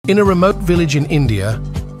In a remote village in India,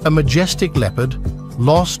 a majestic leopard,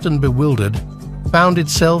 lost and bewildered, found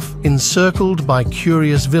itself encircled by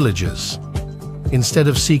curious villagers. Instead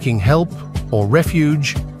of seeking help or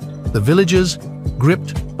refuge, the villagers,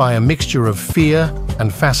 gripped by a mixture of fear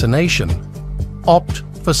and fascination, opt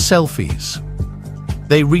for selfies.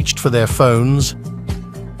 They reached for their phones,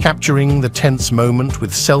 capturing the tense moment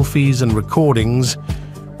with selfies and recordings,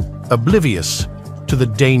 oblivious to the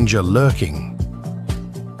danger lurking.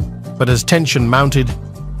 But as tension mounted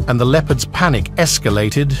and the leopard's panic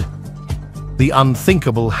escalated, the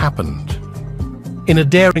unthinkable happened. In a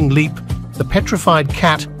daring leap, the petrified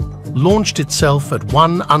cat launched itself at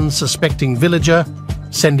one unsuspecting villager,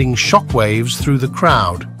 sending shockwaves through the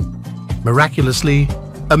crowd. Miraculously,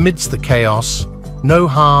 amidst the chaos, no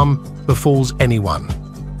harm befalls anyone.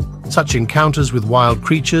 Such encounters with wild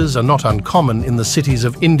creatures are not uncommon in the cities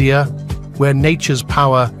of India, where nature's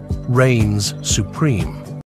power reigns supreme.